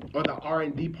 or the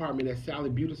R&D department at Sally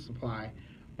Beauty Supply,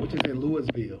 which is in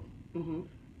Louisville,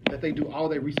 that they do all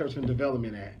their research and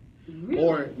development at, really?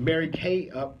 Or Mary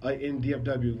Kay up in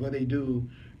DFW where they do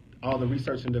all the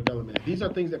research and development. These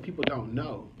are things that people don't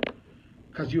know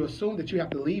because you assume that you have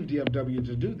to leave DFW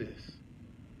to do this.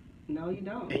 No, you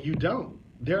don't. And you don't.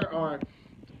 When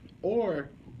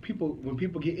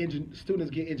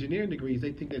students get engineering degrees,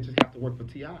 they think they just have to work for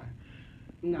TI.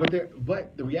 No.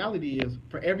 But the reality is,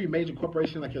 for every major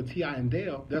corporation like your TI and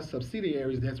Dell, there's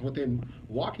subsidiaries that's within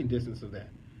walking distance of that.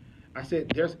 I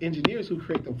said there's engineers who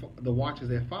create the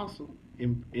watches at Fossil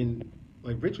in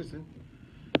like Richardson,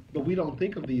 but we don't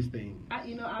think of these things.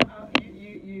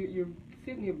 You're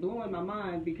sitting here blowing my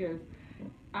mind because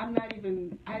I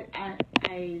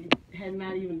had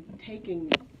not even taken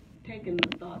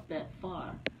the thought that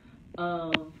far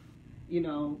of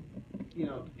the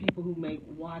people who make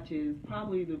watches,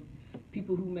 probably the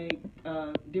people who make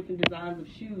different designs of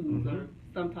shoes or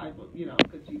some type of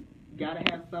because you gotta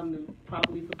have something to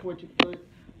probably support your foot,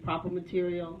 proper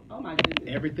material. Oh my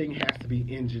goodness. Everything has to be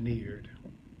engineered.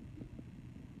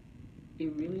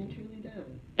 It really and truly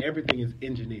does. Everything is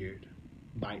engineered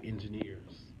by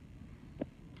engineers.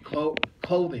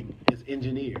 Clothing is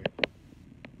engineered.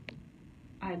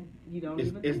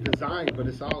 It's designed, but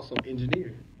it's also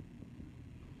engineered.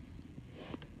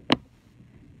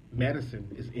 Medicine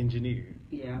is engineered.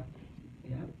 Yeah.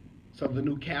 So the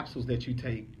new capsules that you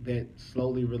take that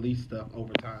slowly release stuff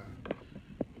over time.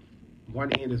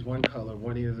 One end is one color,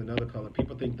 one end is another color.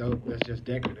 People think that's just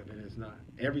decorative, and it's not.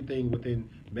 Everything within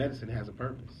medicine has a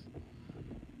purpose.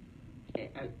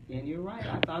 And you're right.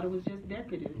 I thought it was just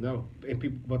decorative. No,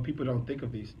 but people don't think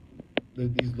of these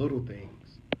little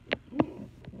things.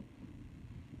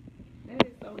 That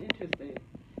is so interesting.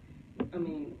 I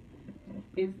mean,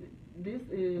 this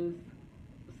is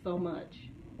so much.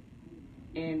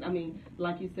 And I mean,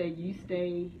 like you say, you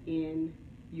stay in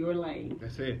your lane.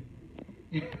 That's it.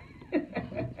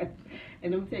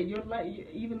 And I'm saying, your lane,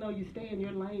 even though you stay in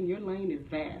your lane is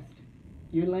vast.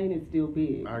 Your lane is still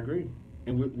big. I agree.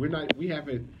 And we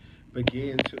haven't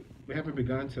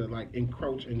begun to like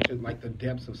encroach into like the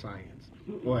depths of science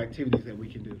or activities that we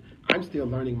can do. I'm still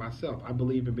learning myself. I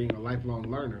believe in being a lifelong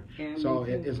learner. So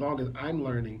as long as I'm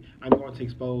learning, I'm going to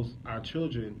expose our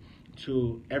children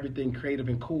to everything creative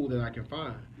and cool that I can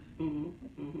find.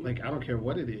 Like, I don't care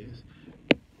what it is.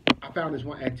 I found this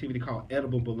one activity called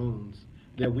edible balloons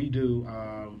that we do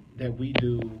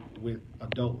with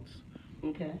adults.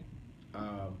 Okay.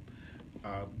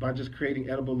 By just creating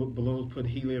edible balloons,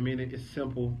 putting helium in it. It's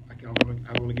simple. I don't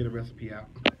want to get a recipe out.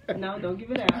 No, don't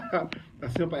give it out. A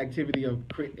simple activity of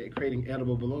creating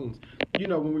edible balloons. You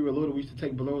know, when we were little, we used to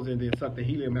take balloons and then suck the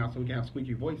helium out so we can have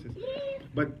squeaky voices.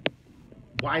 But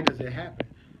why does it happen?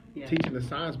 Yeah. Teaching the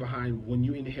science behind when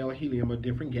you inhale helium or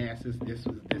different gases, this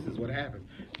is what happens.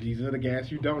 These are the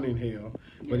gas you don't inhale,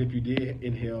 but if you did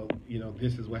inhale,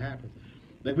 this is what happens.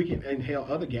 Like, we can inhale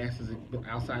other gases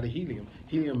outside of helium.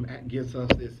 Helium gives us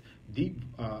this deep,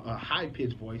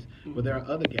 high-pitched voice, but there are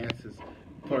other gases.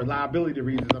 For liability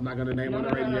reasons, I'm not going to name on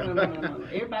the radio. No.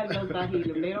 Everybody knows about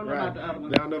helium. They don't know about the other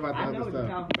ones. They don't know about the other stuff.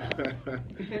 What you're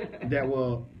talking about. That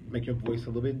will make your voice a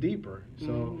little bit deeper.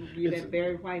 So give that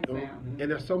very white sound.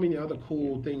 And there's so many other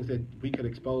cool things that we could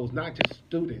expose, not just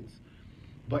students,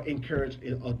 but encourage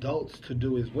adults to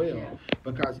do as well. Yeah.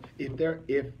 Because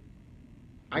if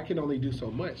I can only do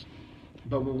so much,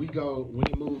 but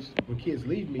when kids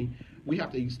leave me, we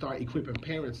have to start equipping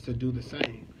parents to do the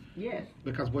same. Yes.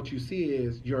 Because what you see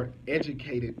is your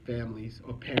educated families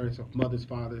or parents of mothers,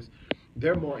 fathers,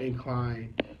 they're more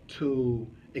inclined to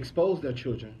expose their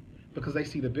children because they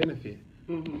see the benefit.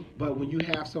 But when you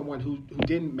have someone who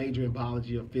didn't major in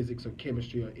biology or physics or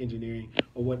chemistry or engineering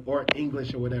or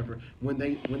English or whatever, when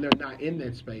they're not in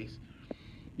that space,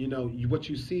 what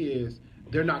you see is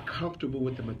they're not comfortable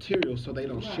with the material, so they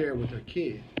don't share it with their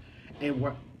kids. And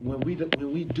when we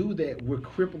do that, we're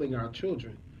crippling our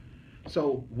children.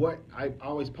 So what I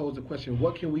always pose the question: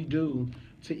 what can we do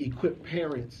to equip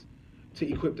parents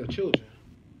to equip their children?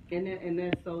 And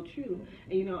that's so true.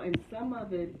 And, and some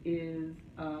of it is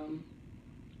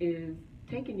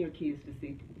taking your kids to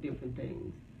see different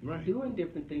things, right? Doing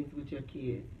different things with your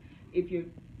kids. If your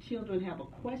children have a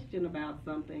question about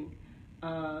something,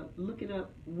 look it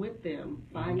up with them,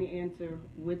 find the answer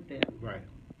with them. Right.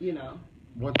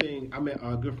 One thing, I met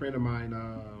a good friend of mine,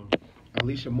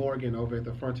 Alicia Morgan, over at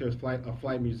the Frontiers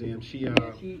Flight Museum. She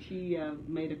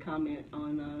made a comment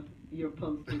on your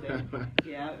post today.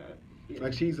 Yeah.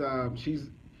 Like she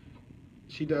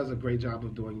does a great job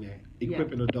of doing that,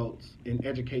 equipping adults and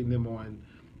educating them on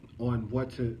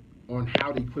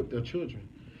how to equip their children.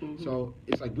 So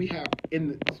it's like we have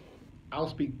I'll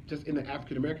speak just in the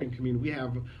African American community. We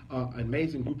have an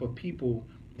amazing group of people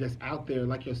that's out there,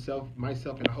 like yourself,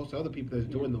 myself, and a host of other people that's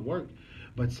doing the work.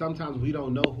 But sometimes we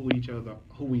don't know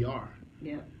who we are.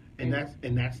 Yeah. And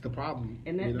that's the problem.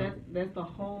 And that's the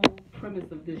whole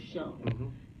premise of this show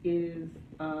is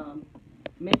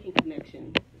making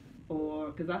connections.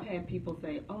 Or because I've had people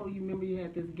say, "Oh, you remember you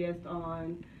had this guest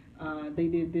on? They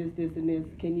did this, and this.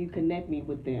 Can you connect me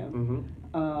with them?"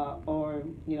 Or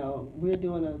we're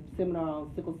doing a seminar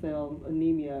on sickle cell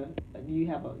anemia. Do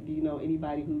you know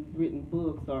anybody who's written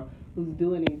books or who's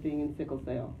doing anything in sickle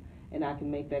cell? And I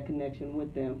can make that connection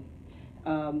with them.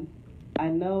 I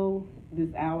know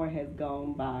this hour has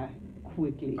gone by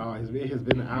quickly. Oh, it has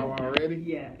been an hour already?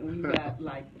 Yeah, and we've got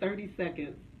like 30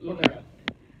 seconds left.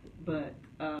 But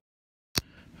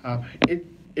it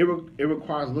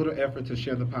requires little effort to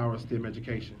share the power of STEM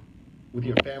education with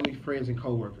your family, friends, and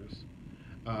coworkers.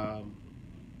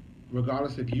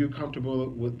 Regardless if you're comfortable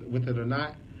with it or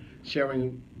not,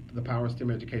 sharing the power of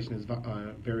STEM education is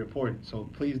very important. So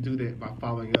please do that by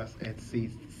following us at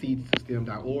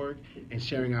seedstostem.org and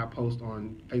sharing our post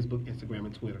on Facebook, Instagram,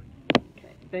 and Twitter.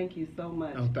 Okay. Thank you so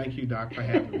much. Oh, thank you, Doc, for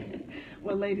having me.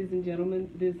 Well, ladies and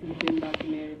gentlemen, this has been Dr.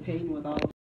 Mary Payton with all